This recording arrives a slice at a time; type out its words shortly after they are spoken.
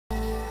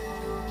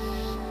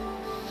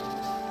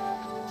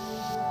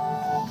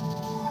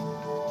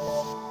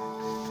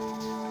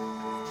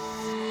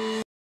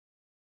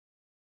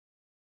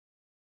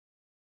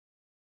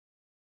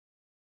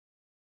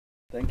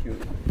Thank you.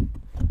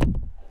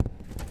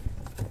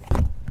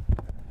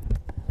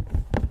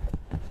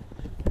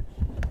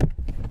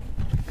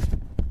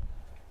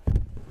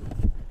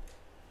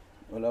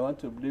 Well, I want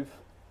to believe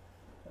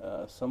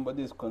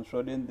somebody is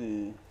controlling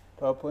the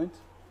PowerPoint.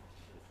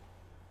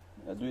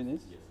 You are doing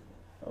this? Yes.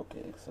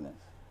 Okay, excellent.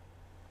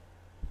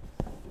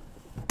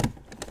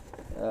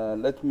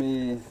 Let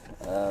me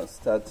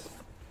start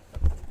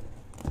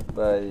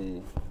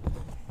by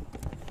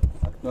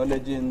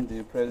acknowledging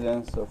the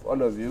presence of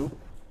all of you,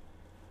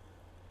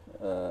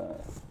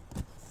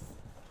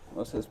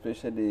 most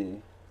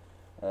especially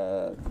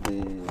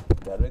the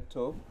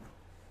Director,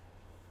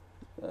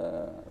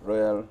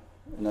 Royal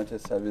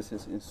United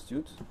Services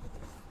Institute,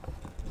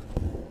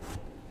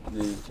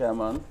 the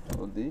Chairman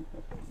of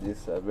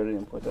this very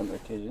important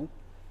occasion,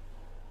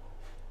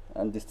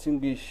 and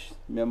distinguished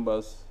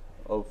members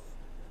of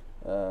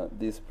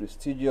this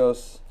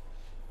prestigious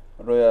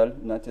Royal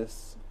United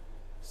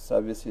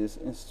Services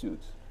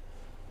Institute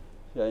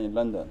here in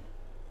London.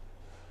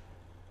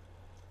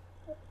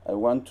 I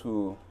want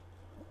to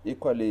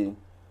equally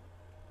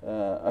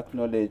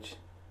acknowledge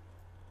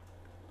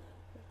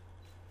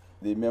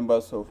the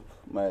members of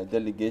my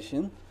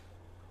delegation,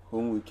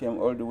 whom we came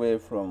all the way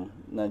from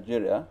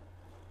Nigeria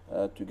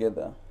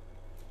together.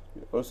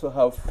 We also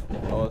have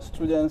our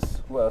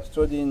students who are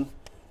studying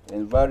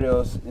in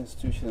various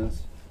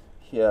institutions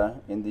here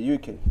in the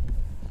UK.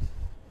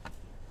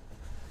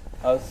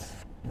 As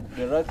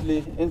they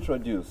rightly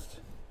introduced,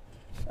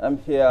 I'm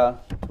here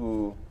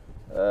to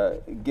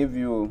give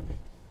you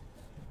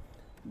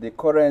the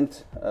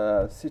current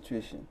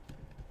situation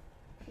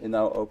in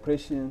our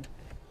operation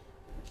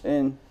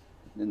in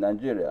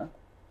Nigeria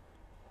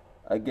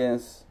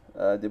against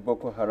the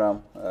Boko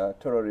Haram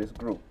terrorist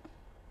group.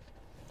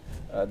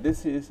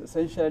 This is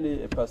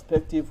essentially a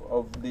perspective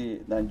of the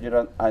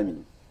Nigerian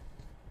army.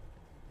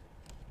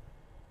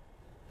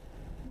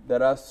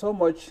 There are so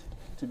much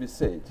to be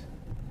said.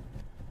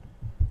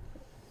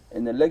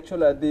 In a lecture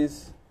like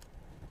this,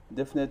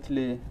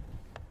 definitely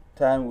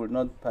time will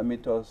not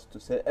permit us to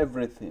say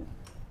everything.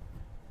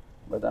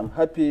 But I'm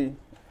happy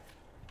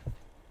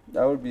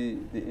there will be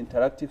the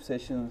interactive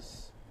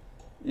sessions,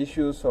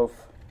 issues of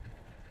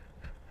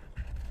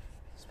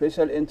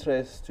special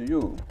interest to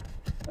you,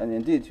 and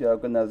indeed your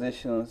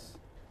organizations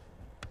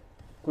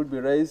could be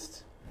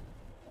raised,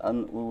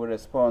 and we will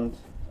respond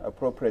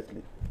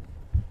appropriately.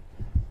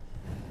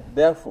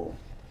 Therefore,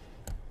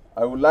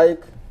 I would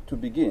like to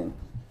begin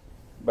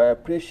by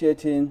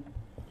appreciating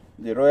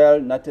the Royal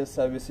United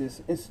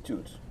Services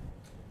Institute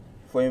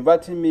for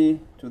inviting me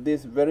to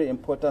this very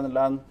important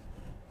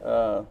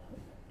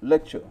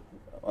lecture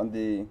on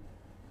the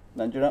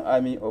Nigerian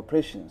Army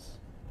operations.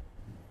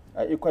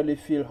 I equally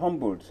feel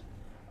humbled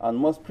and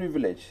most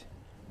privileged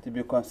to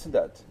be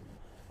considered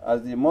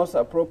as the most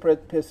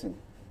appropriate person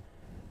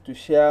to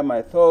share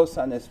my thoughts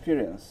and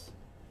experience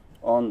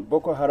on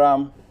Boko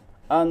Haram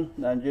and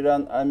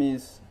Nigerian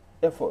Army's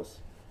efforts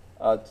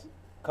at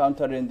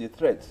countering the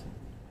threat.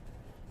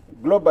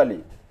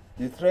 Globally,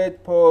 the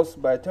threat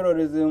posed by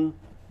terrorism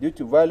due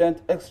to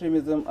violent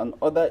extremism and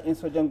other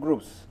insurgent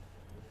groups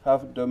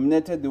have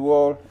dominated the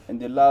world in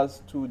the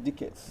last 2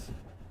 decades.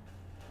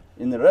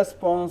 In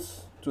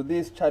response to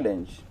this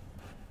challenge,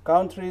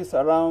 countries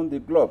around the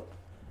globe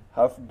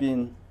have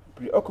been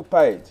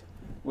preoccupied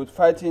with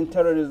fighting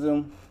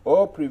terrorism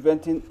or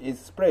preventing its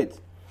spread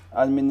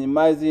and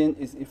minimizing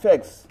its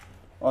effects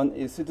on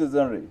its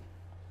citizenry.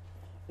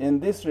 In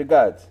this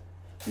regard,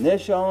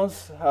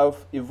 nations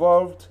have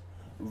evolved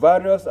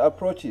various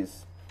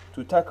approaches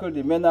to tackle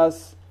the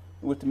menace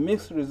with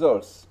mixed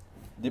results,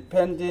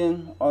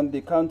 depending on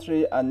the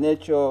country and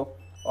nature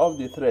of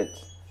the threat.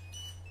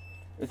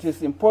 It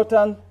is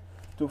important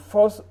to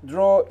first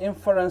draw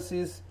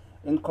inferences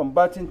in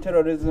combating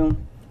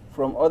terrorism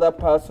from other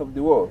parts of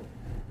the world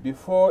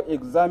before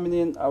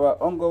examining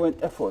our ongoing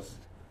efforts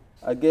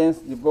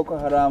against the Boko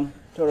Haram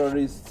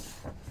terrorist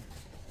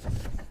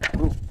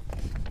group.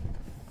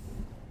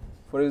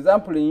 For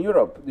example, in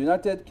Europe, the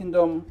United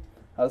Kingdom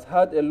has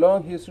had a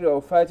long history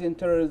of fighting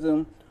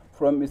terrorism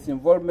from its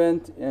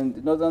involvement in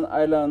the Northern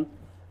Ireland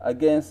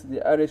against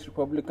the Irish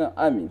Republican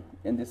Army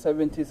in the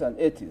 70s and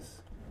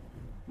 80s.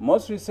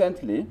 Most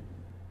recently,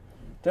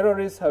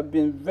 terrorists have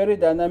been very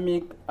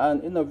dynamic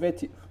and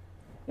innovative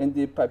in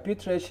the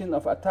perpetration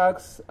of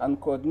attacks and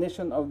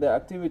coordination of their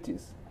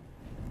activities.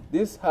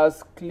 This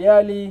has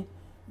clearly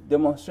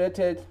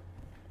demonstrated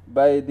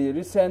by the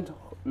recent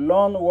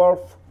lone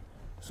wolf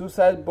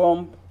suicide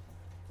bomb,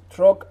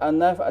 truck and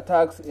knife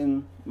attacks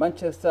in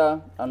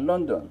Manchester and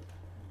London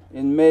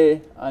in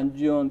May and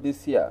June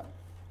this year.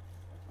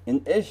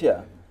 In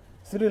Asia,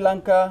 Sri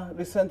Lanka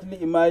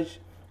recently emerged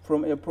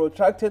from a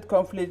protracted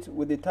conflict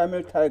with the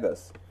Tamil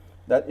Tigers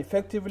that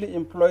effectively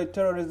employed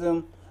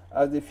terrorism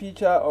as the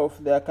feature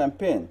of their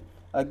campaign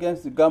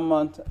against the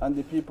government and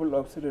the people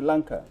of Sri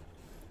Lanka.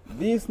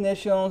 These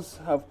nations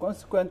have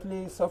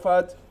consequently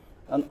suffered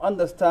and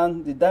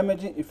understand the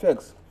damaging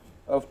effects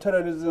of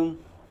terrorism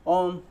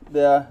on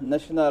their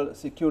national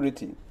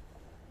security.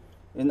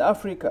 In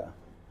Africa,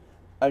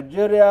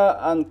 Algeria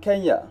and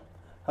Kenya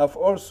have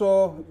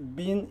also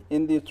been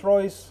in the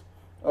throes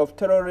of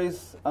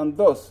terrorists and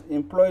thus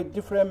employed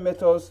different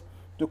methods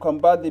to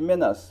combat the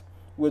menace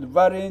with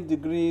varying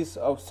degrees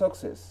of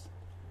success.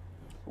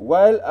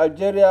 While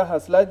Algeria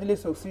has largely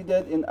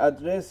succeeded in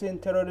addressing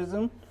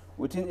terrorism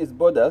within its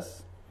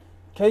borders,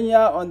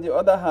 Kenya, on the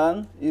other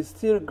hand, is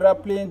still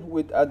grappling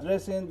with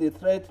addressing the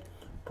threat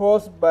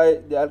posed by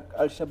the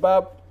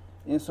Al-Shabaab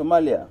in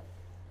Somalia.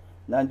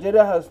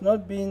 Nigeria has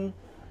not been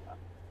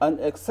an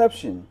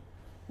exception,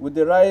 with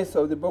the rise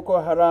of the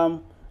Boko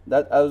Haram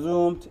that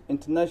assumed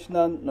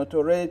international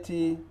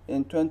notoriety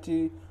in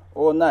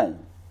 2009.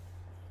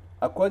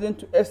 According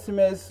to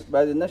estimates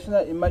by the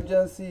National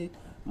Emergency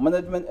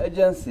Management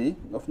Agency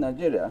of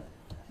Nigeria,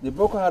 the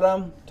Boko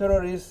Haram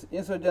terrorist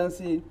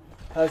insurgency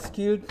has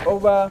killed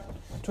over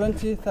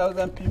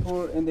 20,000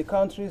 people in the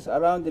countries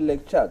around the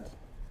Lake Chad.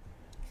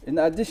 In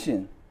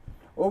addition,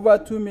 over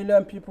 2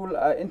 million people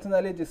are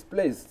internally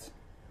displaced.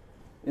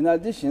 In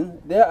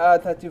addition, there are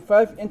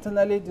 35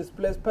 internally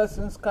displaced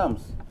persons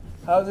camps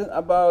housing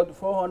about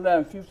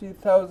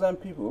 450,000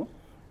 people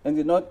in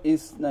the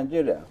northeast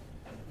Nigeria.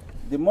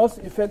 The most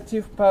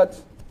affected part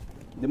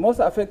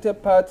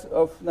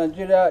of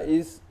Nigeria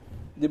is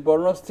the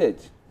Borno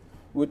state,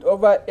 with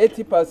over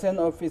 80%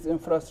 of its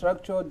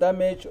infrastructure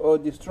damaged or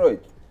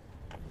destroyed.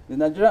 The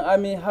Nigerian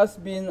army has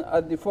been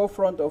at the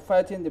forefront of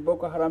fighting the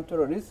Boko Haram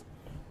terrorists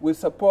with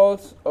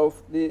support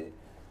of the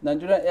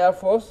Nigerian Air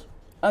Force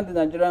and the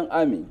Nigerian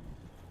Army,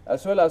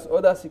 as well as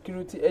other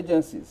security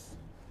agencies.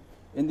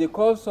 In the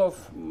course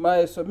of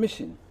my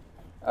submission,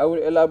 I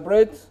will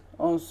elaborate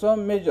on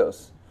some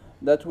measures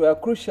that were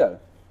crucial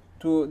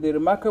to the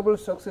remarkable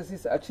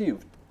successes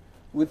achieved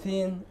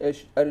within a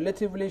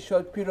relatively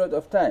short period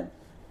of time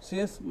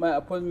since my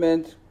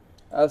appointment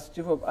as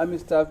Chief of Army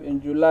Staff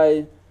in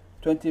July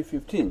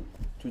 2015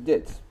 to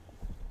date.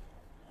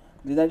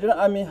 The Nigerian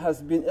Army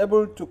has been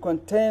able to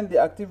contain the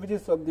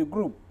activities of the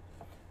group.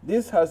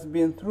 This has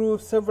been through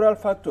several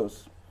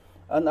factors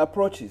and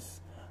approaches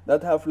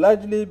that have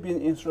largely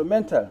been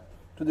instrumental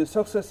to the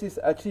successes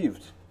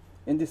achieved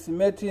in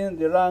decimating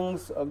the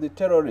ranks of the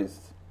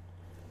terrorists.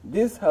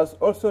 This has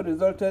also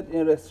resulted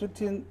in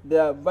restricting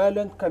their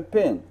violent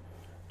campaign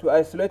to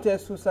isolated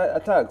suicide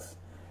attacks,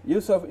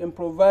 use of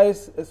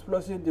improvised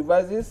explosive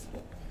devices,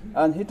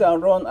 and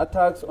hit-and-run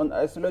attacks on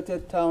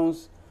isolated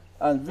towns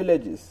and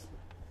villages.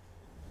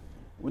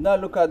 We now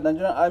look at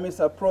Nigerian Army's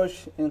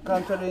approach in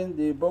countering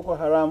the Boko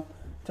Haram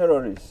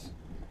terrorists.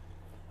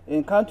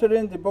 In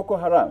countering the Boko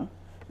Haram,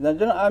 the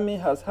Nigerian Army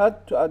has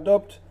had to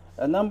adopt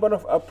a number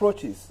of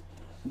approaches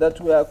that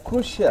were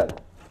crucial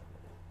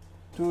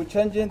to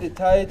changing the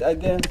tide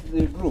against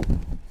the group.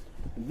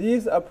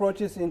 These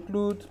approaches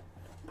include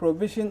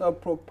provision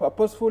of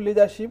purposeful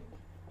leadership,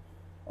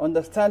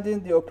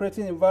 understanding the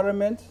operating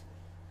environment,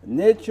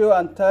 nature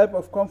and type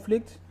of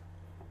conflict,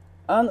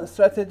 and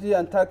strategy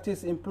and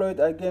tactics employed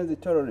against the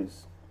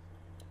terrorists.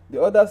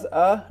 The others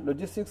are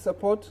logistics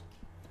support,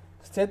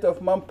 state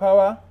of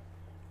manpower,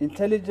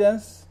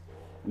 intelligence,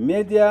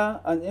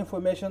 media and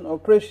information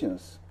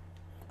operations,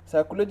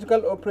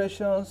 psychological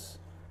operations,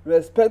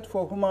 respect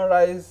for human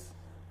rights,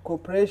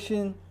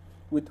 cooperation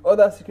with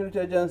other security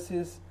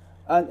agencies,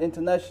 and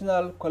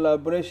international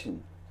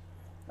collaboration.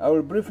 I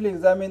will briefly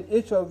examine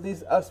each of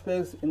these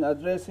aspects in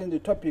addressing the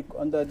topic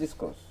under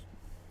discourse.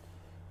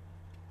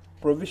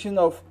 Provision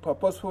of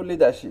purposeful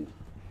leadership.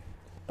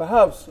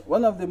 Perhaps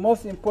one of the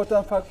most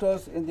important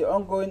factors in the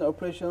ongoing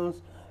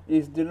operations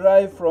is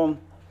derived from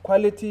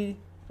quality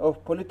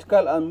of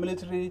political and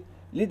military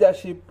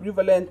leadership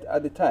prevalent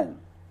at the time.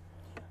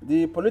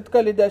 The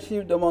political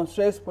leadership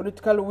demonstrates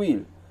political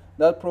will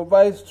that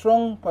provides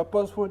strong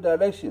purposeful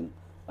direction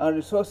and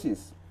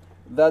resources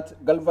that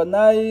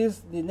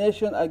galvanize the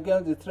nation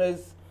against the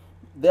threats,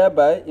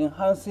 thereby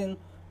enhancing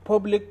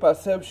public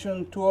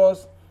perception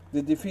towards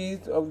the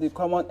defeat of the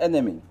common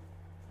enemy.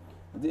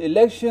 The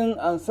election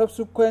and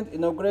subsequent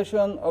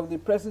inauguration of the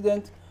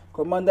President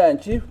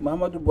Commander-in-Chief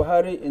Muhammadu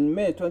Buhari in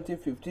May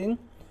 2015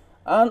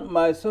 and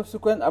my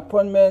subsequent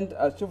appointment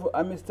as Chief of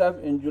Army Staff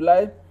in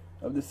July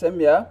of the same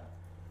year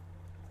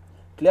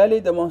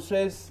clearly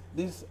demonstrates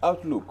this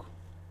outlook.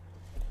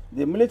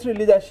 The military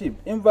leadership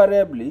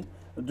invariably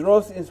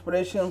draws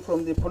inspiration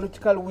from the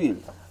political will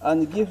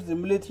and gives the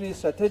military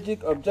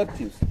strategic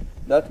objectives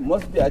that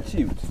must be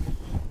achieved.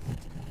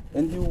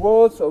 In the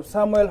words of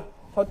Samuel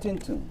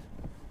Huntington,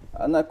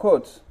 and I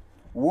quote,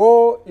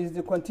 "War is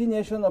the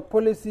continuation of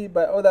policy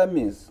by other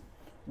means,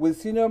 with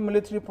senior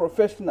military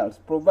professionals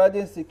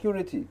providing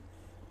security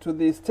to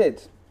the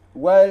state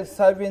while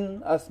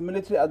serving as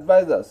military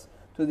advisors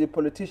to the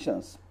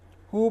politicians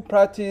who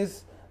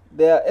practice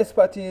their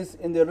expertise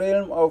in the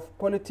realm of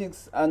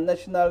politics and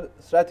national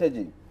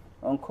strategy,"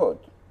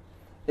 unquote.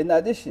 In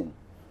addition,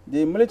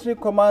 the military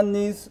command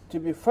needs to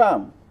be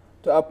firm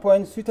to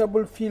appoint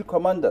suitable field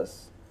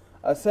commanders,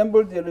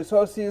 assemble the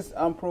resources,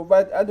 and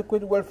provide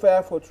adequate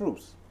welfare for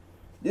troops.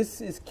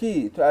 This is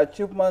key to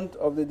achievement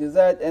of the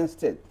desired end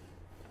state.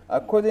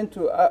 According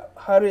to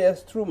Harry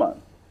S.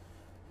 Truman,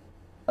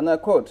 and I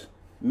quote,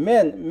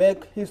 "Men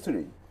make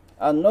history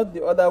and not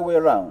the other way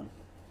around.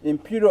 In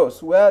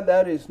periods where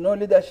there is no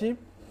leadership,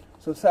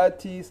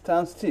 society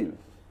stands still.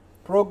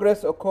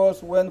 Progress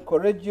occurs when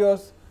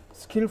courageous,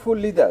 skillful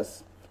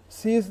leaders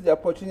seize the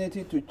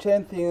opportunity to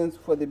change things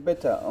for the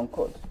better,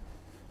 unquote.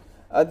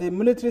 At the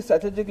military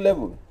strategic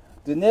level,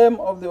 the name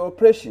of the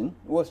operation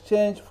was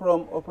changed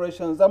from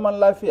Operation Zaman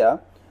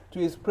Lafia to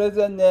its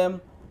present name,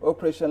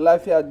 Operation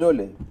Lafia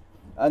Dole,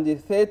 and the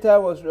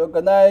theater was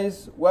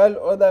reorganized while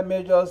other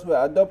measures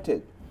were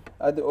adopted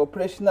at the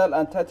operational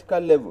and tactical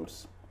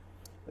levels.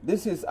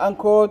 This is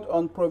anchored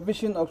on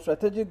provision of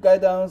strategic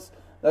guidance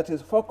that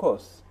is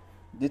focused,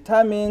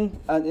 determined,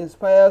 and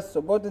inspires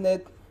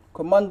subordinate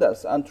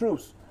commanders and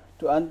troops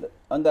to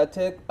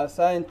undertake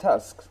assigned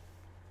tasks.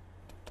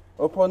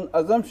 Upon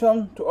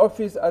assumption to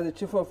office as the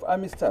Chief of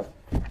Army Staff,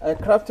 I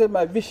crafted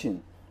my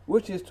vision,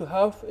 which is to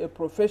have a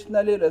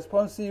professionally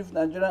responsive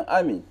Nigerian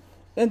Army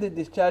in the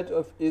discharge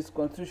of its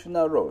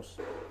constitutional roles.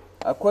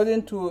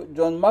 According to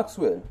John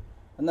Maxwell,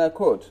 and I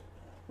quote,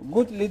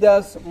 "Good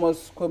leaders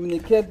must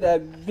communicate their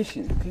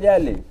vision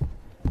clearly,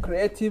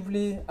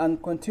 creatively,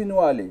 and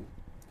continually.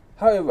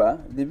 However,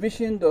 the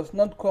vision does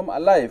not come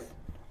alive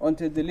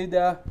until the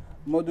leader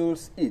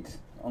models it,"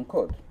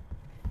 unquote.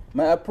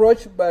 My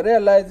approach by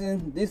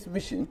realizing this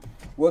vision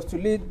was to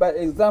lead by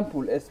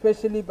example,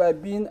 especially by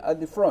being at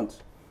the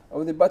front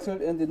of the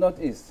battle in the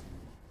Northeast.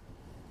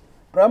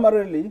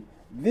 Primarily,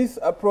 this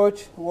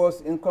approach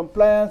was in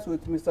compliance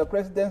with Mr.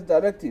 President's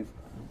directive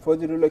for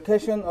the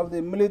relocation of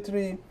the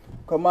Military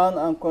Command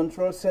and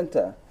Control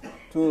Center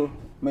to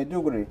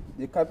Maiduguri,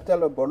 the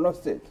capital of Borno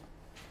State.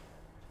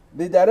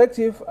 The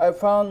directive I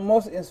found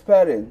most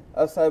inspiring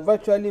as I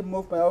virtually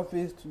moved my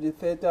office to the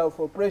theater of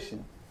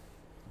operation.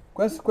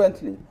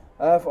 Consequently,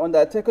 I have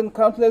undertaken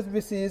countless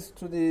visits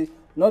to the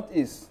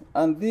Northeast,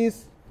 and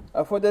these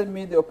afforded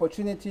me the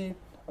opportunity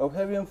of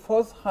having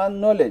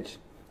first-hand knowledge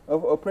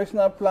of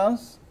operational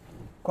plans,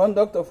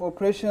 conduct of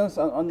operations,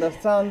 and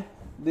understand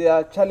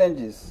their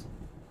challenges.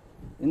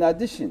 In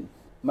addition,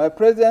 my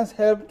presence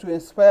helped to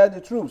inspire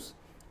the troops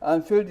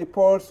and feel the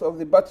pulse of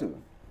the battle.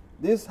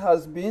 This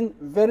has been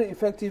very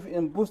effective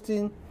in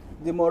boosting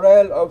the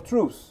morale of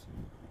troops.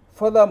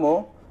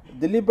 Furthermore,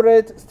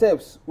 deliberate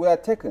steps were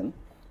taken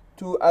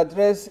to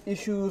address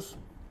issues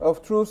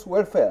of troops'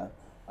 welfare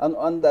and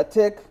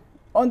undertake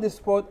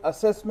on-the-spot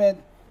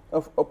assessment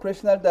of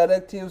operational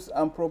directives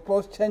and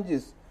proposed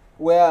changes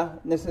where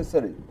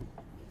necessary.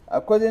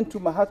 According to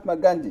Mahatma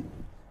Gandhi,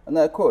 and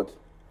I quote,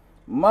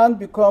 "Man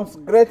becomes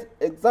great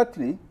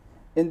exactly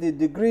in the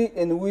degree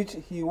in which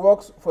he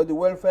works for the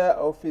welfare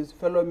of his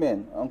fellow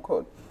men,"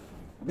 unquote.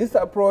 This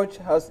approach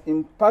has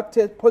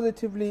impacted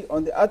positively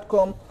on the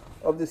outcome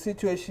of the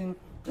situation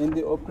in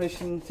the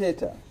operation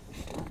theater.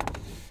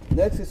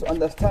 Next is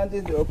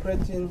understanding the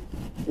operating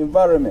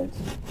environment.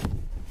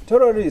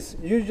 Terrorists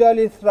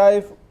usually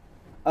thrive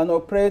and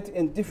operate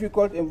in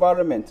difficult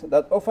environment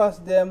that offers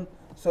them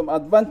some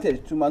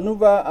advantage to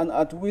maneuver and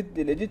outwit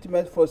the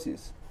legitimate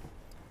forces.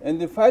 In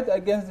the fight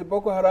against the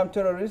Boko Haram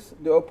terrorists,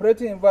 the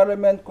operating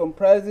environment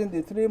comprising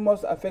the three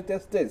most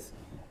affected states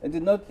in the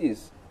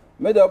Northeast,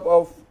 made up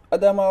of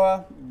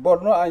Adamawa,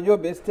 Borno, and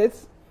Yobe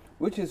states,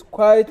 which is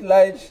quite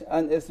large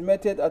and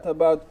estimated at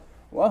about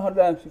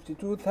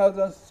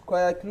 152,000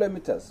 square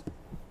kilometers,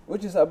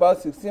 which is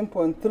about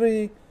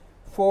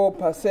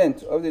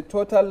 16.34% of the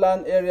total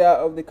land area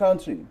of the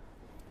country.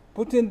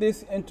 Putting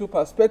this into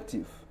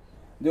perspective,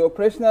 the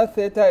operational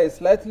theater is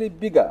slightly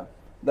bigger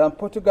than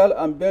Portugal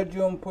and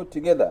Belgium put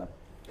together,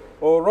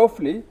 or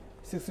roughly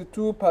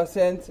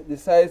 62% the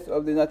size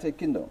of the United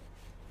Kingdom.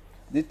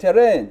 The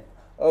terrain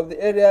of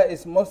the area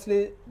is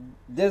mostly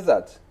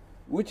desert,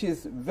 which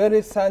is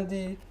very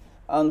sandy,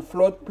 and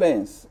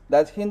floodplains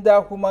that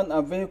hinder human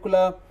and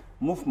vehicular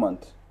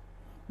movement.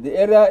 The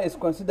area is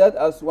considered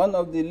as one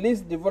of the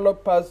least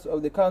developed parts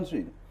of the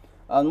country,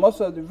 and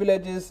most of the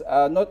villages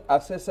are not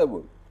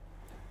accessible.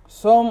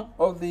 Some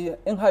of the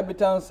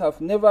inhabitants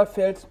have never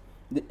felt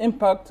the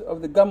impact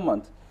of the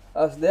government,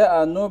 as there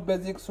are no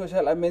basic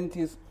social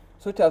amenities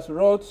such as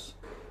roads,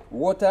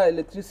 water,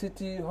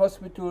 electricity,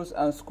 hospitals,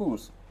 and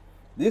schools.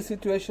 This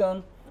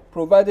situation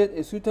provided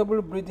a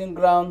suitable breeding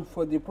ground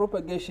for the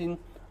propagation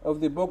of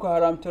the Boko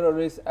Haram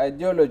terrorist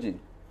ideology,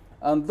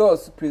 and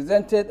thus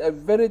presented a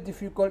very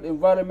difficult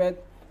environment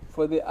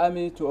for the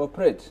army to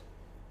operate.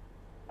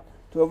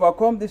 To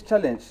overcome this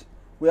challenge,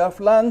 we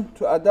have learned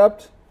to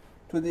adapt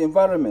to the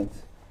environment,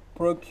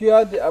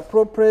 procure the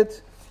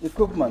appropriate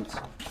equipment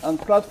and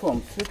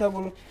platforms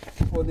suitable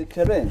for the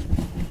terrain,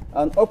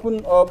 and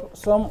open up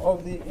some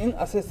of the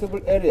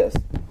inaccessible areas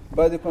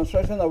by the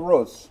construction of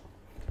roads.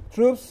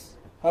 Troops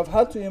have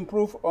had to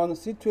improve on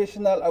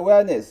situational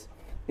awareness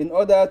in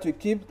order to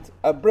keep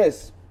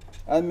abreast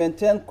and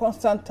maintain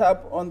constant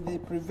tap on the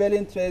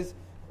prevailing trends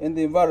in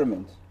the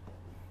environment.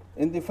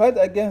 In the fight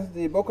against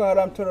the Boko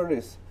Haram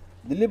terrorists,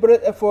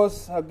 deliberate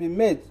efforts have been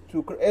made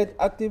to create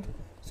active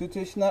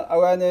situational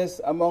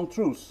awareness among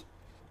troops.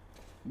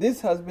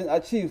 This has been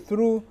achieved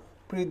through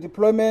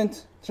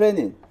pre-deployment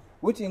training,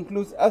 which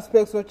includes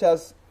aspects such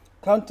as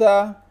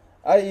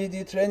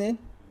counter-IED training,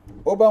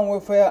 urban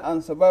warfare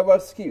and survival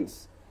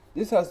skills,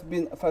 This has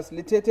been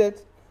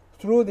facilitated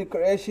through the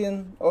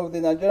creation of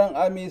the Nigerian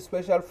Army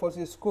Special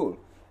Forces School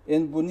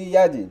in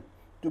Buniyadi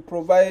to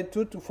provide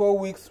 2 to 4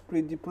 weeks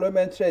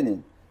pre-deployment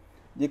training.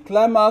 The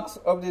climax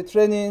of the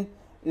training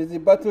is the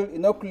battle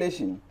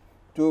inoculation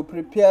to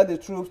prepare the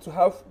troops to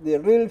have the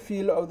real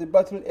feel of the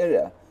battle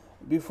area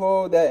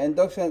before their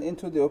induction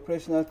into the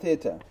operational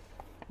theater.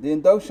 The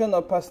induction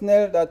of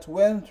personnel that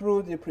went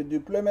through the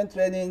pre-deployment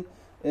training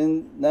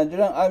in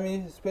Nigerian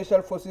Army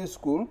Special Forces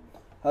School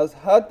has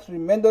had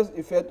tremendous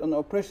effect on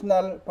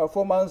operational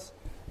performance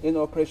in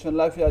Operation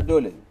Lafia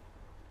Dole.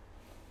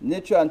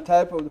 Nature and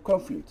type of the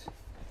conflict.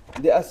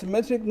 The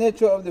asymmetric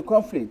nature of the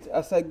conflict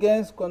as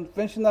against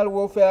conventional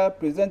warfare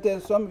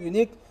presented some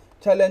unique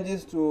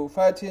challenges to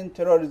fighting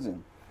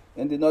terrorism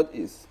in the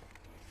Northeast.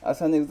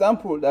 As an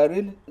example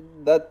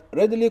that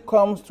readily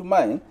comes to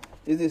mind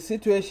is the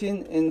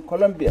situation in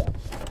Colombia,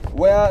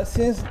 where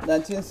since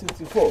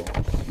 1964,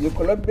 the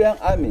Colombian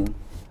Army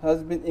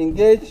has been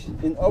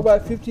engaged in over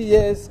 50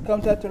 years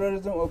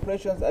counter-terrorism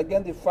operations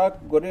against the FARC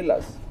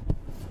guerrillas.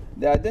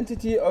 The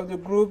identity of the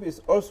group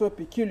is also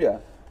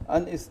peculiar,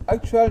 and its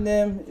actual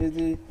name is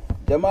the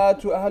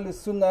Jama'atu Ahl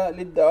Sunnah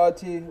Lid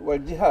Dawati wal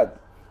Jihad,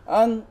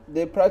 and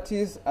they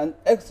practice an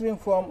extreme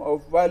form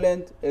of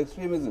violent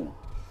extremism.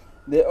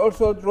 They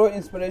also draw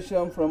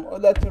inspiration from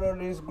other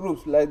terrorist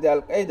groups like the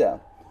Al-Qaeda,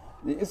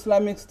 the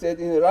Islamic State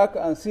in Iraq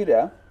and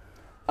Syria,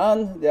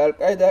 and the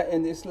Al-Qaeda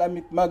in the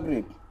Islamic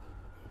Maghreb.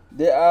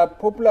 They are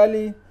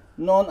popularly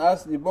known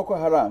as the Boko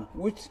Haram,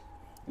 which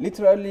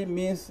literally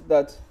means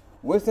that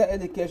Western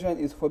education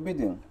is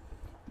forbidden.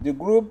 The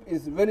group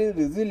is very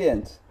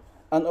resilient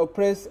and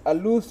operates a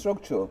loose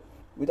structure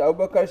with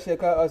Abubakar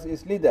Sheka as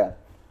its leader,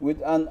 with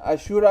an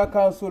Ashura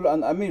Council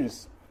and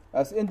Amirs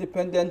as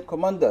independent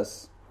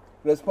commanders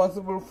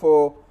responsible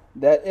for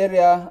their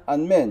area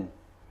and men.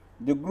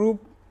 The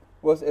group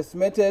was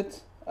estimated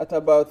at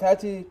about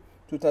 30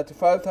 to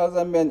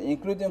 35,000 men,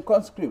 including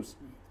conscripts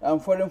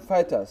and foreign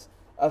fighters,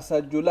 as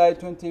of July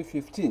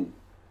 2015.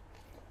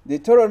 The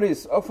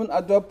terrorists often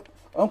adopt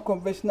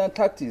unconventional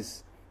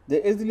tactics.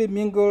 They easily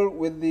mingle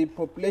with the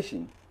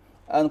population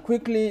and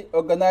quickly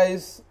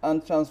organize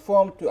and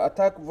transform to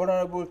attack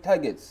vulnerable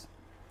targets.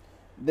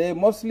 They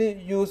mostly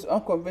use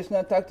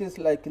unconventional tactics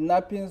like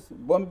kidnappings,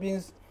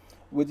 bombings,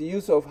 with the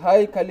use of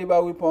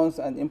high-caliber weapons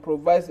and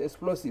improvised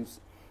explosives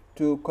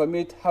to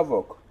commit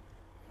havoc.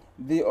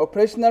 The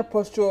operational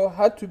posture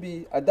had to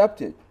be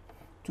adapted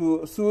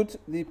to suit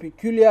the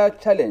peculiar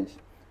challenge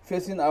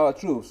facing our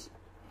troops.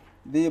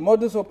 The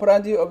modus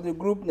operandi of the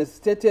group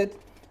necessitated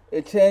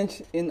a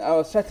change in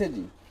our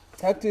strategy,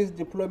 tactics,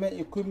 deployment,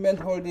 equipment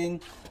holding,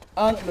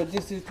 and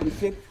logistics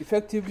to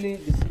effectively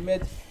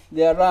decimate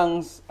their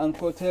ranks and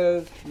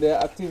curtail their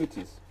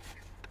activities.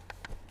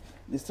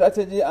 The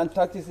strategy and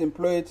tactics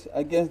employed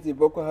against the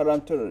Boko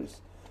Haram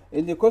terrorists.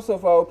 In the course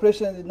of our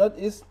operation in the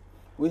Northeast,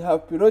 we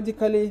have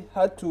periodically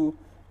had to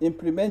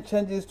implement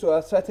changes to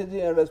our strategy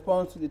in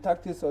response to the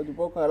tactics of the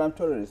Boko Haram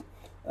terrorists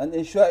and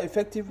ensure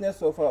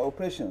effectiveness of our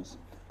operations.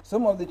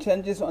 Some of the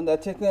changes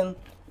undertaken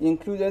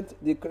included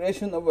the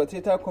creation of a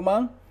theater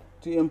command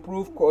to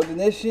improve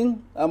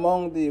coordination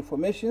among the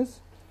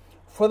formations.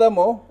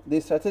 Furthermore, the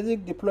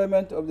strategic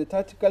deployment of the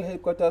tactical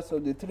headquarters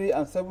of the 3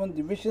 and 7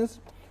 divisions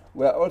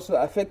were also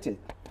affected.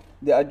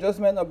 The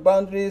adjustment of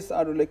boundaries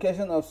and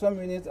relocation of some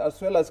units, as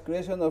well as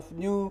creation of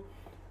new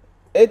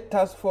 8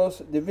 task force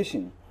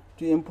division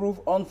to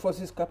improve armed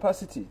forces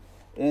capacity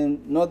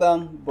in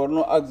northern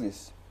Borno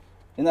axis.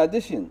 In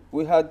addition,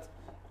 we had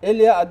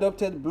earlier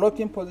adopted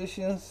blocking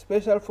positions,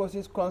 special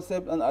forces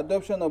concept, and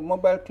adoption of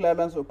mobile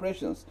clearance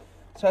operations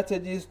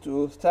strategies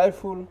to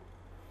stifle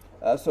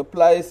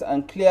supplies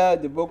and clear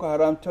the Boko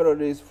Haram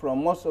terrorists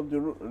from most of the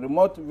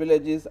remote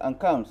villages and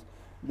camps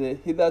they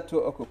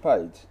hitherto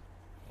occupied.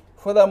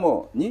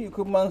 Furthermore, new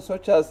equipment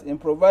such as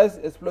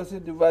improvised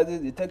explosive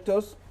devices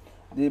detectors,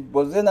 the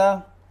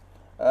Bozena,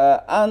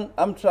 and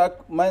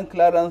Amtrak mine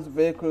clearance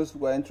vehicles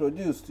were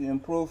introduced to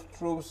improve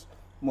troops'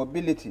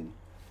 mobility.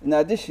 In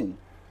addition,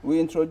 we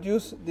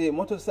introduced the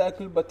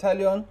motorcycle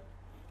battalion,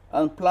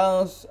 and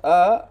plans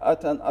are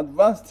at an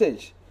advanced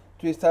stage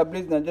to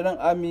establish Nigerian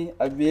Army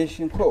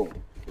Aviation Corps.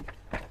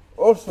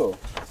 Also,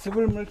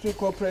 civil-military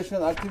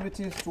cooperation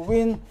activities to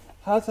win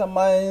hearts and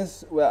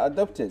minds were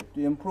adopted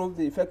to improve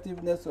the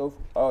effectiveness of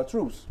our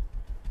troops'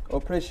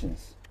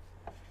 operations.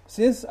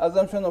 Since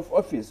assumption of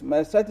office,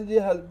 my strategy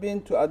has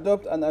been to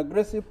adopt an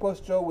aggressive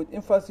posture with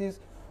emphasis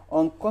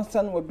on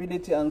constant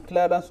mobility and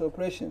clearance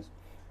operations,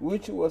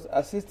 which was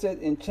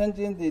assisted in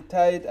changing the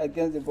tide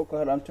against the Boko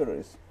Haram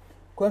terrorists.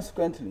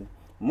 Consequently,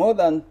 more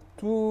than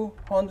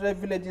 200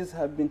 villages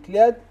have been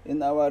cleared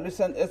in our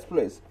recent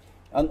exploits,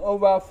 and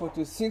over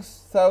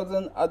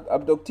 46,000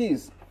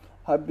 abductees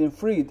have been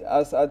freed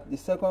as at the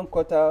second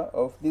quarter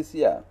of this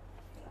year.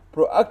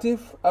 Proactive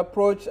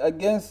approach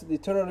against the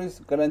terrorists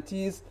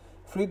guarantees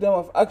freedom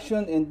of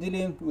action in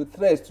dealing with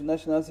threats to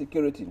national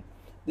security.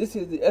 This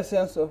is the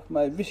essence of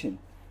my vision,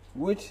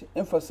 which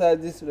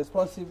emphasizes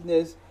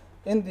responsiveness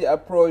in the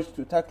approach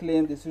to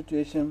tackling the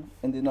situation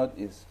in the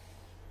Northeast.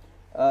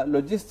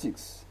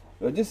 Logistics.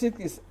 Logistics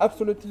is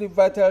absolutely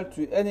vital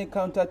to any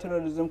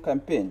counter-terrorism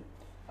campaign.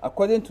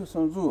 According to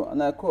Sun Tzu,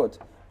 and I quote,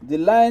 "The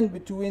line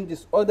between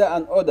disorder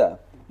and order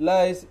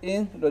lies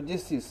in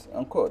logistics,"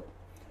 unquote.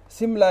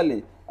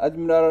 Similarly,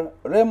 Admiral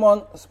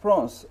Raymond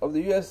Spruance of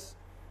the U.S.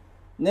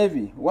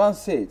 Navy once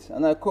said,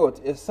 and I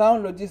quote, "A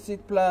sound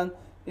logistic plan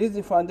is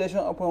the foundation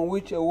upon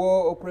which a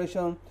war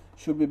operation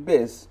should be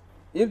based.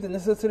 If the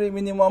necessary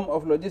minimum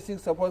of logistic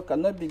support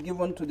cannot be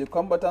given to the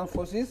combatant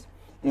forces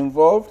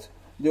involved,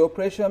 the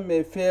operation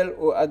may fail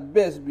or at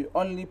best be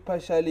only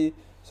partially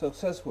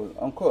successful,"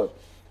 unquote.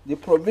 The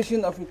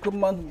provision of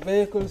equipment,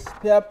 vehicles,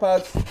 spare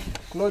parts,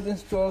 clothing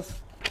stores,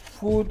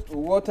 food,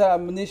 water,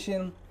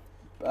 ammunition,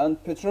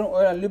 and petroleum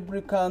oil and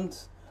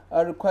lubricants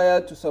are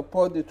required to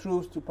support the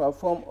troops to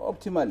perform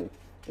optimally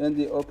in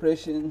the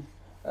operation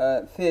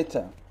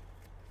theater.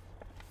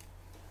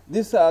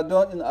 These are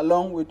done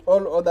along with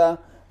all other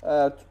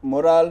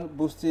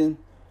morale-boosting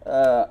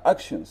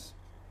actions.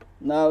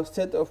 Now,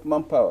 state of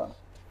manpower.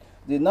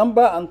 The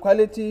number and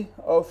quality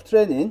of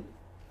training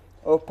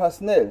of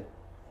personnel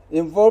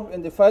involved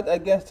in the fight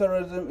against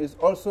terrorism is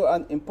also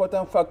an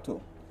important factor.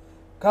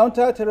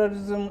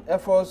 Counter-terrorism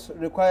efforts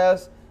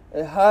requires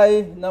a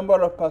high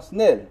number of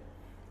personnel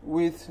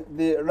with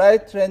the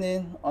right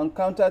training on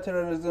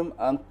counter-terrorism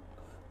and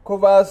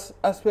covers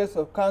aspects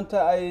of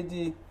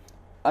counter-IED,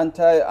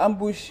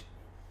 anti-ambush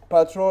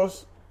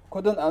patrols,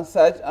 cordon and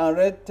search, and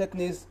raid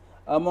techniques,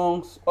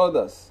 amongst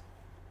others.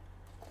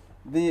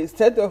 The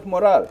state of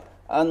morale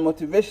and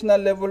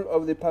motivational level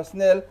of the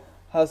personnel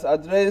was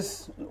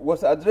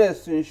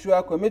addressed to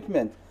ensure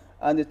commitment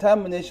and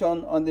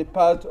determination on the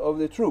part of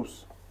the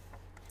troops.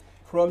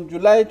 From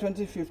July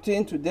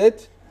 2015 to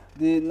date,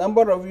 the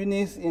number of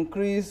units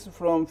increased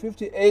from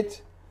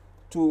 58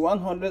 to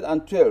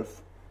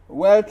 112,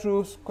 while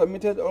troops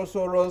committed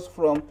also rose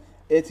from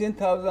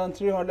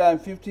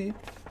 18,350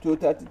 to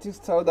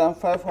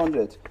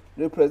 36,500,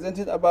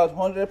 representing about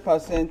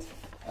 100%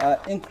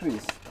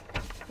 increase.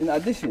 In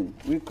addition,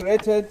 we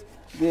created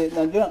the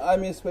Nigerian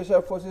Army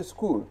Special Forces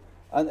School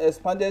and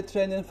expanded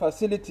training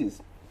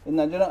facilities in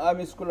Nigerian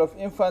Army School of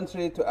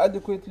Infantry to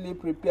adequately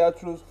prepare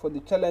troops for the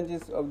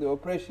challenges of the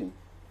operation.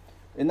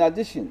 In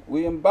addition,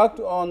 we embarked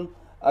on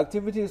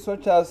activities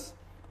such as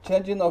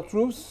changing of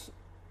troops,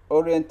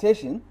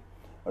 orientation,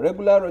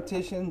 regular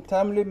rotation,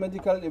 timely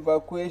medical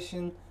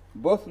evacuation,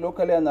 both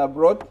locally and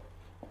abroad,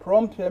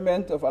 prompt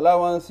payment of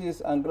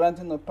allowances, and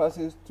granting of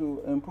passes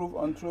to improve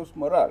on troops'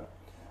 morale.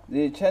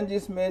 The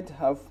changes made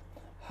have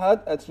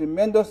had a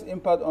tremendous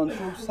impact on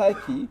troops'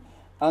 psyche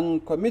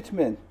and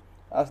commitment,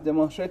 as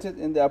demonstrated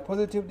in their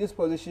positive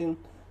disposition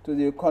to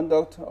the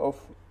conduct of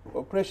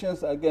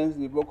operations against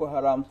the Boko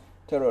Haram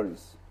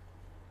terrorists.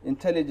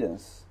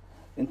 Intelligence.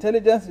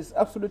 Intelligence is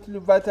absolutely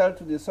vital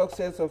to the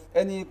success of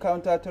any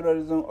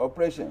counter-terrorism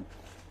operation.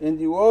 In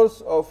the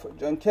words of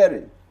John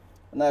Kerry,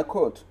 and I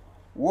quote,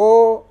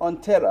 "War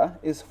on terror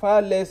is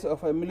far less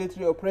of a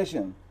military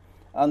operation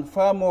and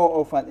far more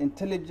of an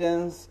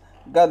intelligence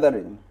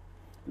gathering,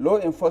 law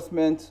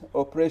enforcement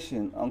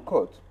operation,"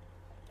 unquote.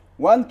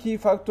 One key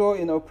factor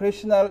in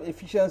operational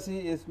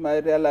efficiency is my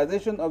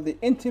realization of the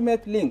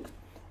intimate link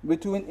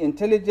between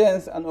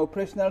intelligence and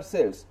operational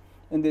cells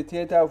in the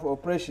theater of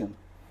operation.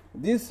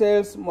 These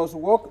cells must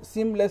work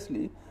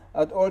seamlessly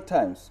at all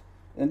times.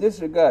 In this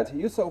regard,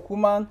 use of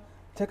human,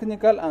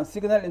 technical, and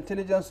signal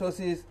intelligence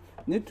sources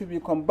need to be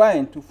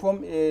combined to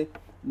form a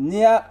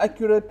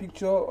near-accurate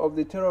picture of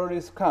the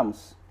terrorist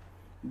camps,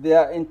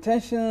 their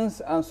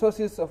intentions and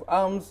sources of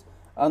arms,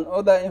 and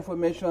other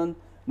information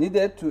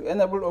needed to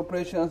enable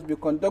operations be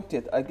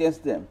conducted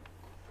against them.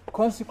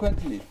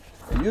 Consequently,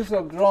 the use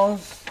of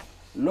drones,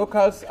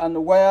 locals,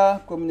 and wire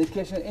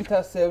communication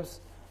intercepts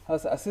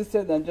has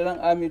assisted the Nigerian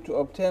Army to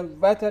obtain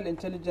vital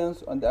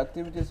intelligence on the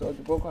activities of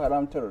the Boko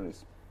Haram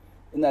terrorists.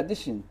 In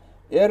addition,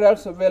 aerial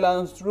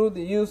surveillance through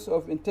the use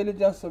of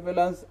intelligence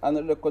surveillance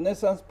and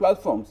reconnaissance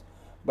platforms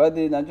by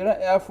the Nigerian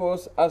Air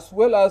Force, as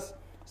well as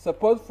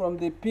support from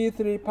the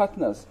P3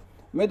 partners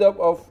made up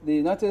of the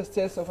United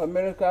States of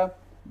America,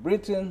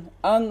 Britain,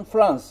 and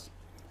France,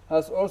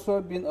 has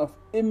also been of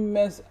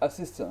immense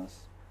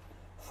assistance.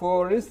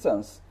 For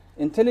instance,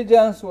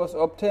 intelligence was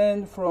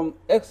obtained from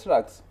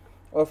extracts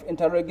of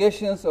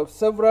interrogations of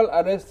several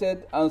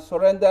arrested and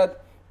surrendered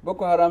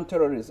Boko Haram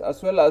terrorists,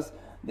 as well as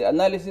the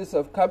analysis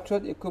of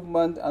captured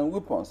equipment and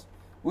weapons,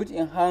 which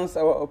enhanced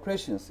our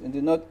operations in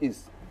the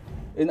Northeast.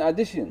 In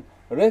addition,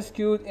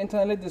 rescued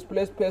internally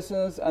displaced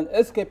persons and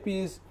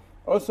escapees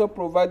also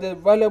provided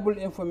valuable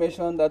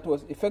information that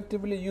was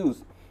effectively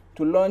used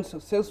to launch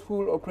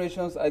successful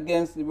operations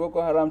against the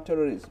Boko Haram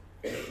terrorists.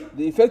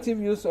 The effective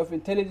use of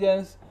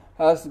intelligence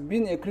has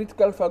been a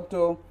critical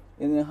factor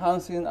in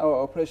enhancing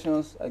our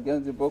operations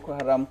against the Boko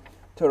Haram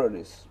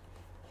terrorists.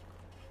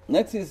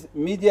 Next is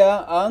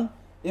media and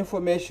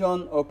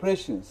information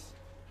operations.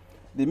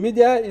 The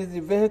media is the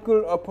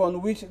vehicle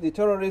upon which the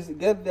terrorists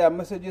get their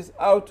messages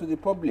out to the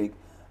public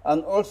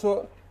and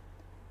also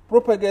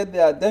propagate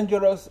their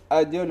dangerous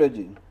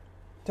ideology.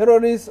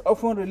 Terrorists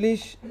often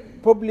release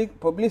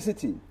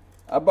publicity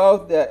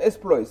about their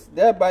exploits,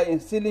 thereby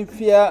instilling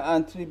fear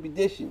and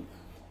trepidation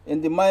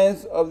in the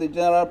minds of the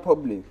general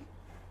public.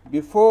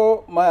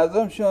 Before my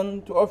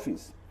assumption to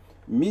office,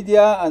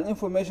 media and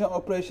information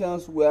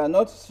operations were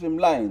not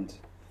streamlined.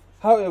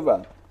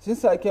 However,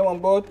 since I came on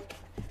board,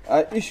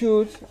 I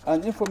issued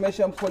an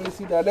information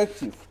policy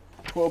directive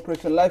for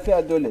Operation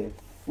Lafia Dole,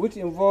 which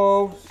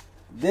involves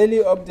daily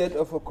update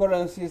of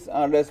occurrences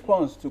and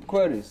response to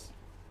queries.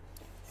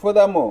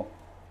 Furthermore,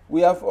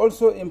 we have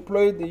also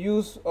employed the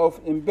use of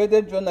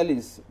embedded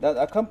journalists that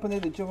accompany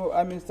the Chief of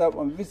Army Staff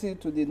on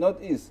visit to the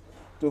Northeast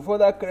to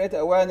further create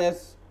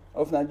awareness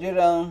of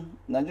Nigerian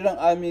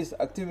Army's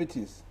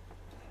activities.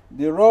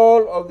 The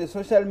role of the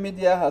social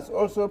media has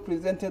also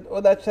presented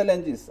other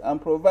challenges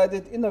and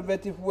provided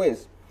innovative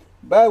ways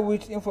by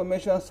which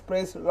information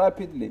spreads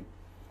rapidly.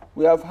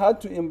 We have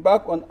had to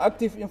embark on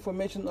active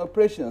information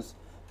operations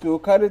to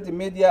carry the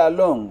media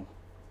along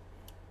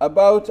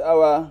about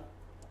our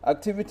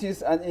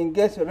activities and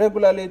engage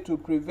regularly to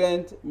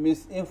prevent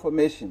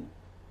misinformation.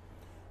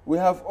 We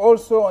have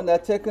also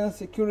undertaken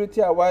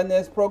security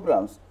awareness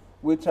programs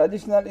with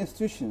traditional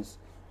institutions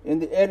in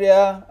the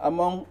area,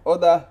 among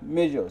other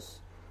measures.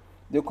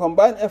 The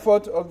combined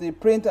effort of the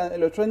print and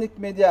electronic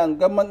media and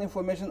government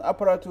information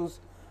apparatus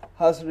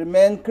has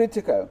remained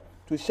critical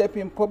to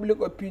shaping public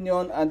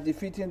opinion and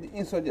defeating the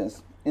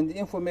insurgents in the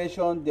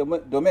information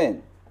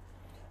domain.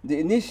 The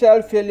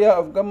initial failure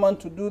of government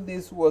to do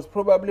this was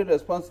probably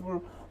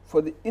responsible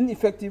for the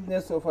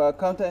ineffectiveness of our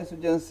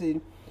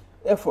counterinsurgency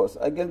efforts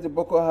against the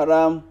Boko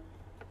Haram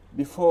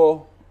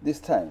before this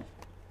time.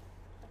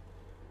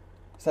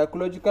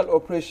 Psychological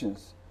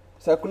operations.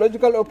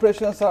 Psychological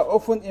operations are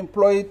often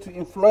employed to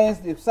influence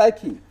the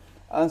psyche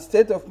and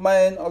state of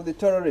mind of the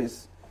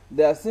terrorists,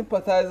 their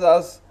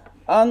sympathizers,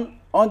 and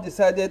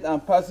undecided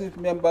and passive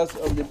members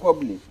of the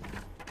public.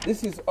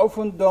 This is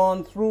often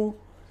done through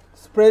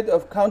spread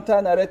of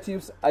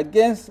counter-narratives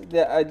against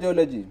their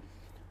ideology.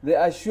 They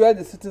assure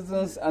the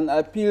citizens and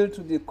appeal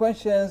to the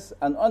conscience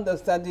and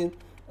understanding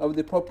of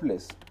the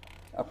populace.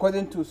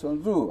 According to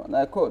Sun Tzu, and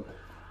I quote,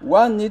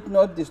 "One need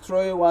not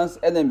destroy one's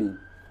enemy.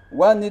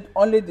 One need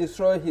only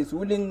destroy his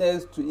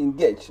willingness to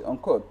engage,"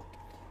 unquote.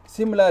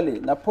 Similarly,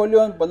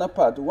 Napoleon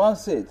Bonaparte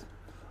once said,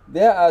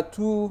 there are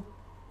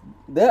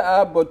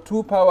but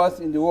two powers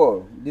in the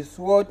world, the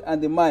sword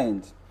and the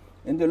mind.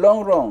 In the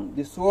long run,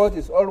 the sword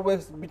is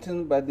always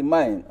beaten by the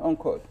mind,"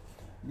 unquote.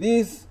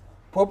 These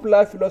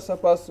popular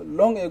philosophers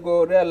long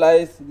ago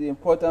realized the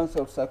importance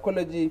of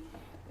psychology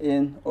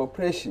in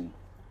operation.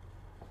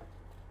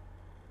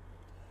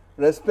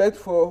 Respect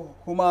for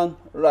human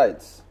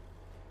rights.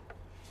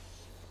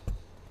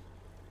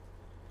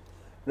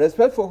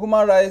 Respect for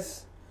human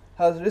rights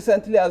has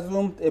recently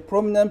assumed a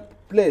prominent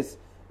place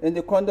in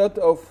the conduct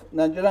of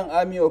Nigerian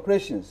Army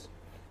operations.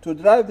 To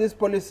drive this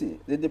policy,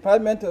 the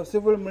Department of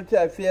Civil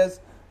Military Affairs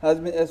has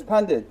been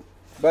expanded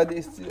by the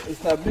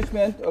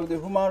establishment of the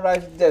Human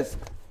Rights Desk.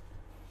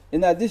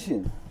 In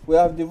addition, we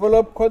have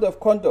developed code of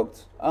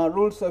conduct and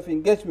rules of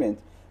engagement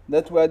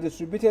that were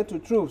distributed to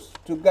troops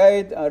to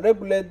guide and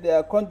regulate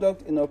their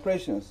conduct in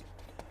operations.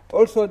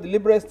 Also,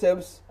 deliberate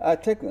steps are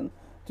taken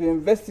to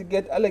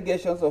investigate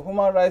allegations of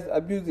human rights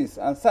abuses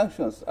and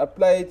sanctions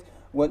applied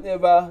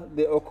whenever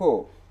they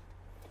occur.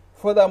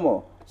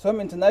 Furthermore, some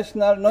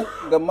international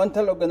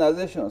non-governmental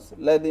organizations,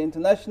 like the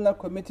International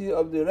Committee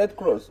of the Red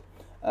Cross,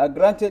 are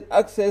granted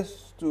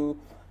access to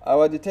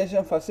our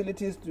detention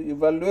facilities to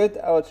evaluate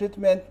our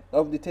treatment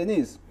of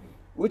detainees,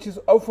 which is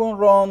often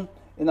run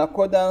in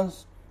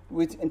accordance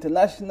with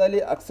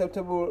internationally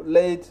acceptable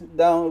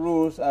laid-down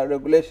rules and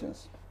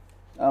regulations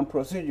and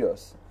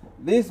procedures.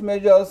 These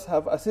measures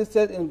have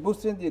assisted in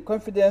boosting the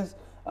confidence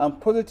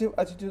and positive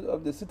attitude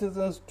of the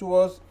citizens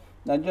towards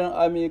Nigerian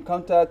Army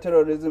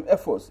counter-terrorism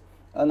efforts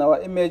and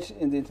our image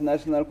in the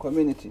international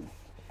community.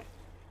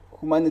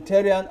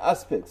 Humanitarian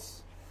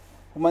aspects.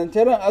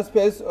 Humanitarian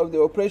aspects of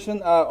the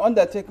operation are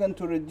undertaken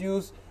to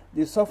reduce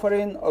the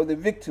suffering of the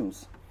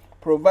victims,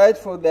 provide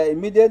for their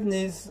immediate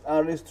needs,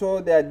 and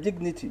restore their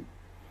dignity.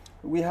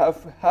 We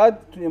have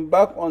had to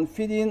embark on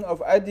feeding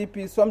of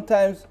IDPs,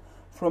 sometimes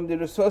from the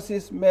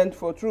resources meant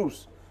for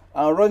troops,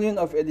 and running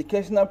of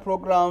educational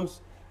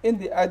programs in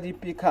the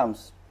IDP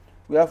camps.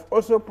 We have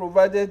also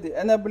provided the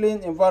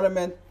enabling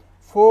environment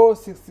for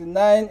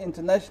 69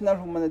 international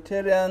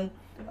humanitarian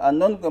and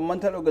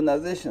non-governmental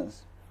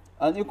organizations,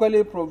 and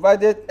equally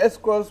provided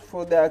escorts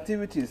for their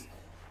activities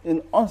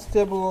in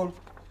unstable,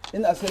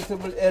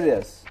 inaccessible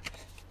areas.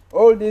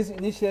 All these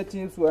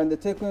initiatives were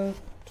undertaken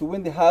to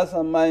win the hearts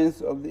and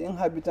minds of the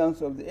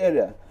inhabitants of the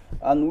area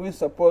and win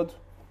support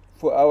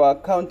for our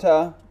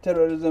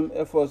counter-terrorism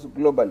efforts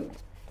globally.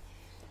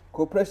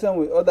 Cooperation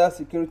with other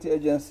security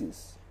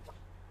agencies.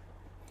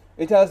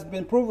 It has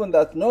been proven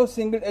that no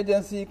single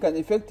agency can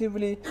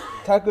effectively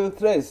tackle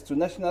threats to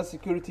national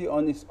security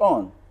on its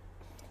own.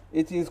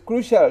 It is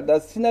crucial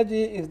that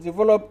synergy is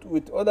developed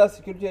with other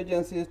security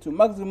agencies to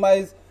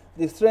maximize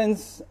the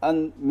strengths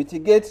and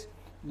mitigate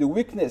the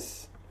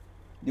weaknesses.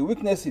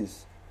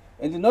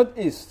 In the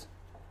Northeast,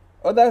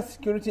 Other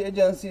security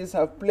agencies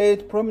have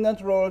played prominent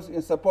roles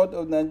in support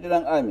of the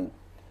Nigerian Army.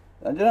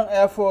 The Nigerian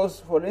Air Force,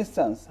 for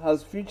instance,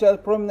 has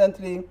featured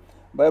prominently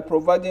by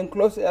providing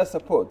close air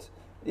support,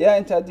 air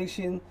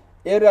interdiction,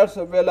 aerial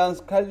surveillance,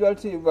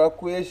 casualty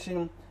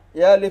evacuation,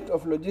 airlift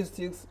of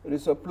logistics,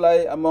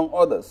 resupply, among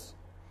others.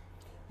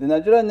 The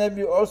Nigerian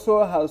Navy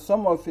also has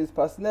some of its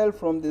personnel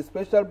from the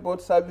Special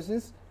Boat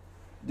Services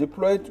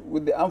deployed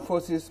with the Armed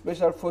Forces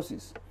Special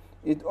Forces.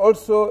 It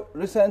also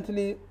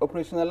recently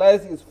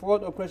operationalized its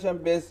forward operation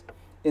base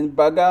in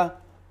Baga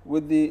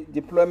with the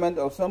deployment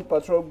of some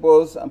patrol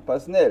boats and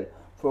personnel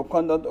for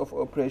conduct of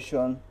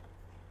operation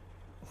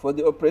for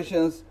the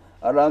operations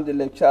around the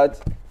Lake Chad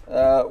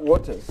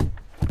waters.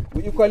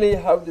 We equally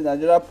have the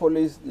Nigeria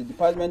Police, the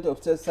Department of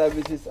State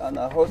Services, and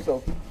a host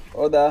of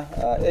other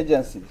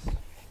agencies.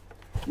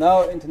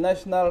 Now,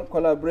 international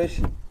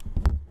collaboration.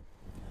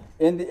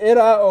 In the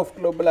era of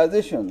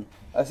globalization,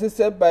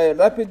 assisted by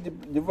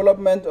rapid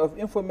development of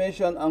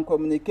information and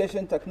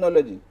communication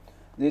technology,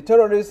 the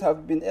terrorists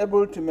have been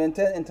able to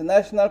maintain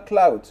international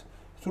clout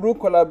through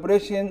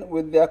collaboration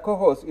with their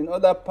cohorts in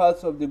other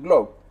parts of the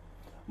globe.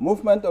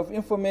 Movement of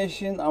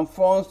information and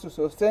funds to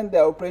sustain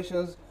their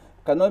operations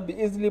cannot be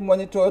easily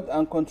monitored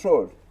and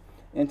controlled.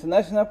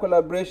 International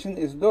collaboration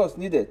is thus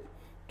needed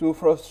to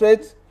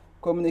frustrate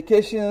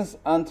communications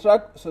and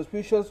track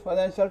suspicious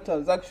financial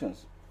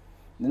transactions.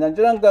 The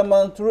Nigerian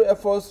government, through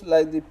efforts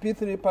like the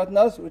P3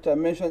 partners, which I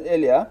mentioned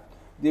earlier,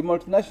 the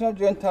multinational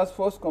joint task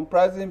force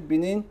comprising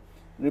Benin,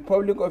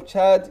 Republic of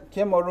Chad,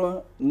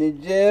 Cameroon,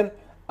 Niger,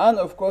 and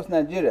of course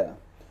Nigeria,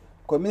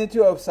 Community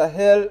of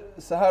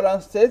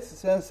Saharan States,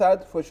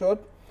 CENSAD for short,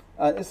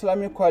 and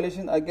Islamic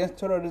Coalition Against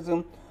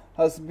Terrorism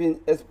has been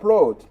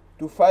explored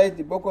to fight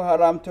the Boko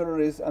Haram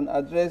terrorists and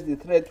address the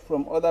threat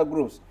from other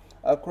groups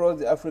across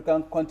the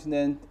African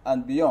continent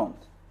and beyond.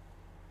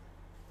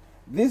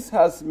 This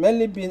has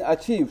mainly been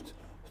achieved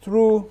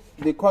through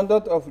the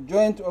conduct of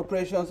joint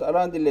operations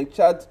around the Lake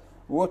Chad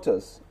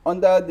waters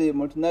under the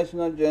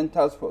multinational joint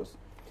task force,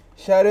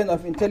 sharing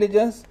of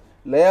intelligence,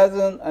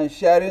 liaison, and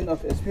sharing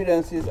of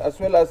experiences, as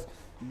well as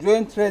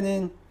joint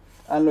training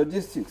and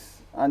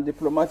logistics and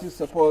diplomatic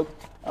support,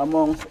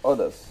 amongst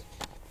others.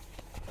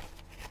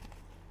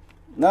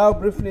 Now,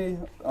 briefly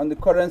on the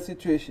current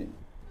situation.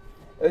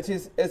 It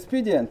is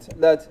expedient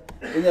that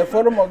in a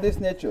forum of this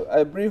nature,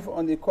 I brief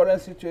on the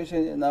current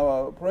situation in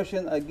our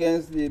operation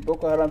against the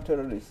Boko Haram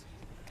terrorists.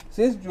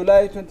 Since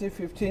July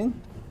 2015,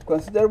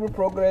 considerable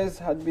progress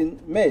had been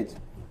made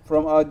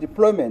from our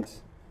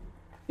deployment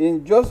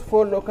in just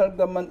 4 local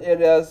government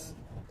areas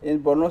in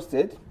Borno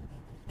State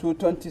to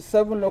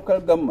 27 local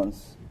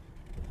governments,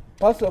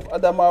 parts of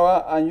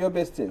Adamawa and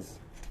Yobe states.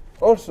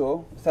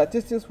 Also,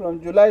 statistics from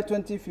July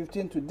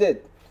 2015 to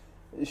date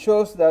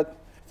shows that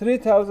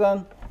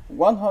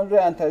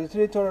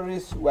 3,133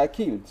 terrorists were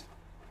killed,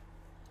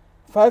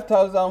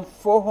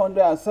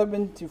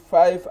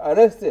 5,475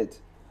 arrested,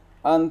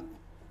 and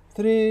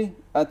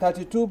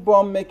 32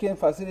 bomb-making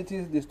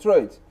facilities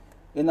destroyed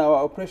in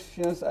our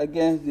operations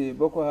against the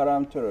Boko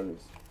Haram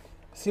terrorists.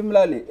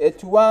 Similarly,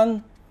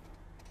 81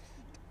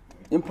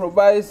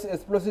 improvised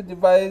explosive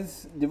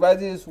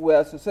devices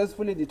were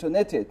successfully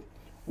detonated,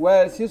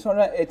 while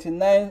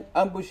 689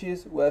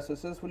 ambushes were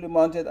successfully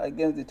mounted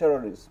against the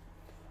terrorists.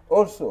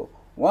 Also,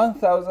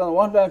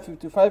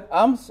 1,155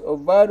 arms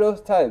of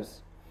various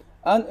types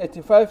and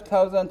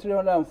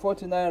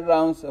 85,349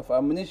 rounds of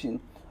ammunition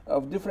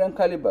of different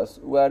calibers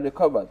were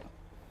recovered.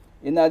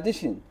 In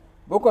addition,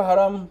 Boko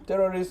Haram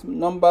terrorist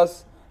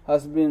numbers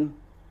has been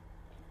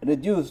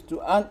reduced to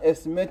an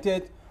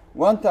estimated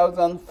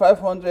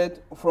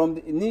 1,500 from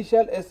the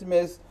initial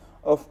estimates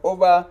of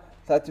over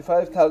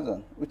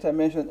 35,000, which I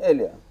mentioned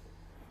earlier.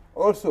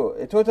 Also,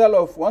 a total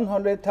of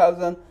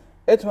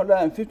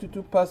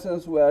 100,852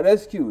 persons were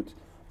rescued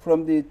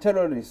from the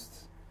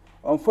terrorists.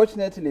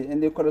 Unfortunately, in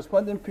the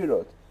corresponding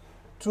period,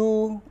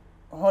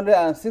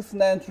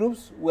 269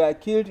 troops were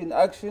killed in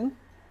action,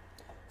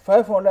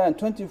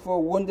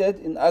 524 wounded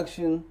in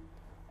action,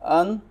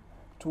 and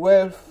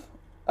 12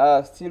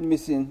 are still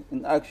missing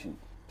in action.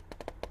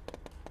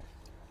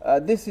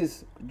 This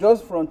is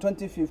just from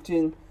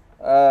 2015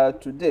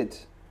 to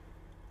date.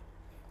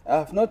 I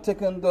have not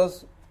taken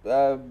those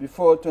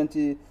before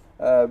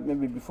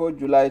before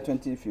July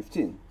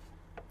 2015.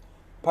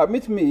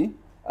 Permit me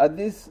at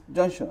this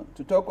junction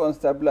to talk on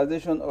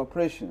stabilization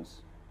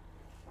operations.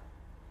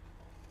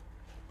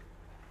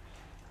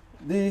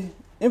 The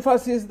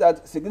emphasis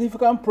that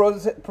significant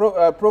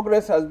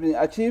progress has been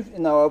achieved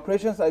in our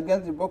operations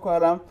against the Boko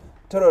Haram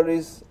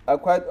terrorists are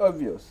quite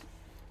obvious.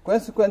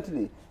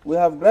 Consequently, we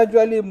have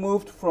gradually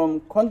moved from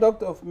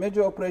conduct of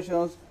major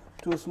operations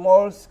to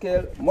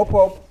small-scale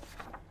mop-up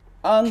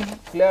and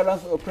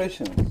clearance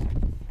operations.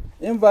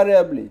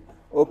 Invariably,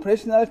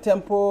 operational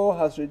tempo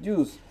has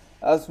reduced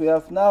as we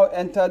have now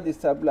entered the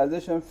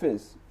stabilization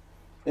phase.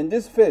 In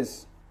this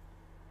phase,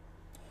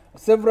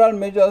 several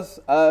measures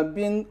are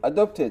being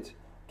adopted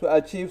to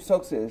achieve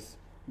success.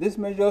 These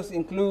measures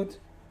include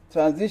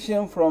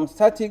transition from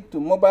static to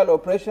mobile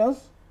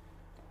operations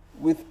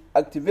with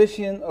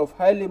activation of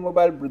highly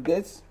mobile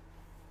brigades,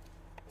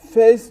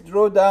 phased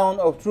drawdown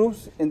of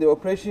troops in the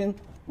operation,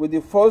 with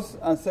the first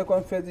and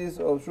second phases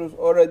of troops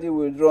already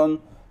withdrawn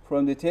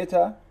from the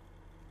theater.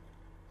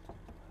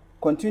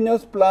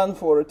 Continuous plan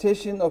for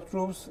rotation of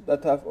troops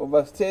that have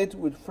overstayed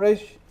with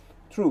fresh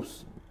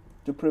troops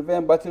to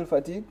prevent battle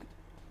fatigue.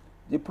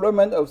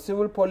 Deployment of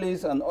civil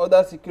police and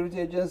other security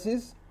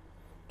agencies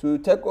to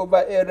take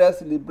over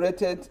areas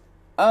liberated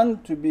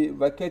and to be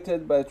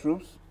vacated by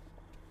troops.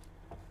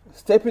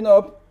 Stepping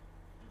up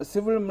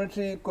civil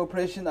military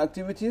cooperation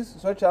activities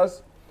such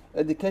as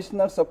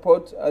educational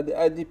support at the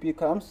IDP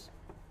camps,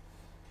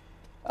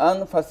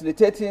 and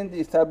facilitating the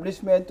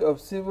establishment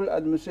of civil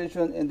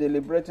administration in the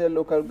liberated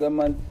local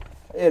government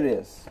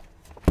areas.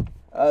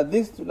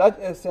 This, to a large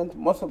extent,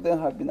 most of them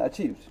have been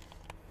achieved.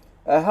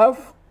 I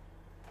have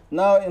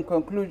now, in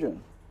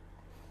conclusion,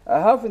 I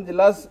have in the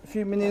last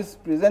few minutes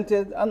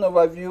presented an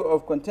overview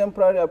of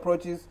contemporary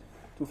approaches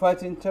to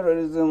fighting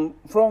terrorism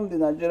from the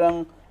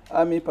Nigerian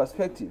Army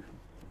perspective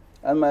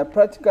and my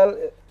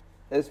practical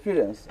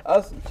experience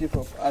as Chief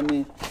of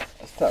Army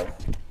Staff.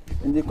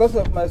 In the course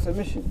of my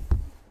submission,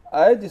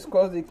 I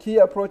discussed the key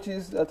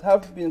approaches that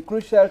have been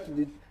crucial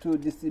to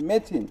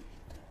decimating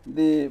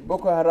the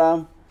Boko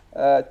Haram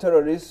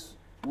terrorists,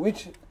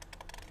 which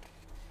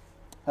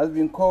has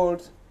been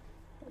called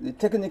the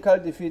technical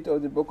defeat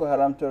of the Boko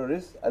Haram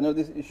terrorists. I know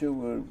this issue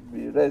will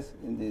be raised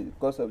in the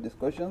course of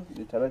discussion,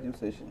 the interactive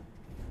session.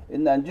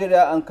 In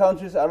Nigeria and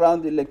countries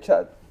around the Lake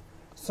Chad,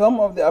 some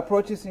of the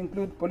approaches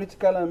include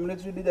political and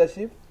military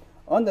leadership,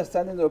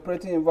 understanding the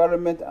operating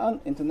environment, and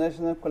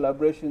international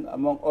collaboration,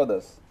 among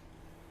others.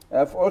 I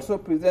have also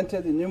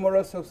presented the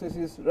numerous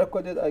successes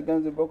recorded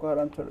against the Boko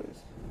Haram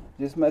terrorists.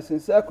 It is my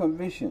sincere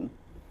conviction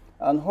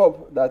and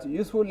hope that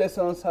useful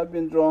lessons have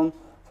been drawn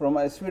from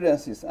my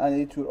experiences, and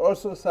it will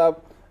also serve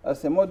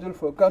as a model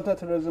for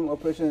counterterrorism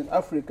operations in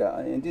Africa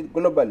and indeed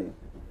globally.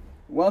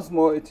 Once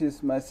more, it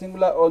is my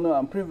singular honor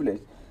and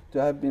privilege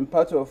to have been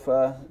part of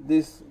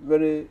this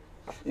very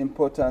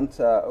important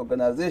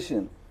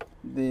organization,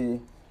 the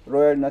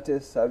Royal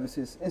United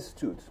Services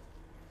Institute.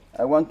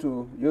 I want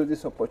to use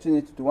this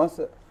opportunity to once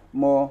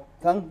more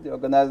thank the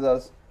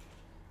organizers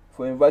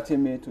for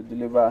inviting me to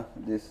deliver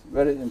this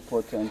very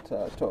important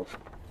talk.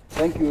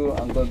 Thank you,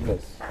 and God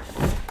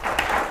bless.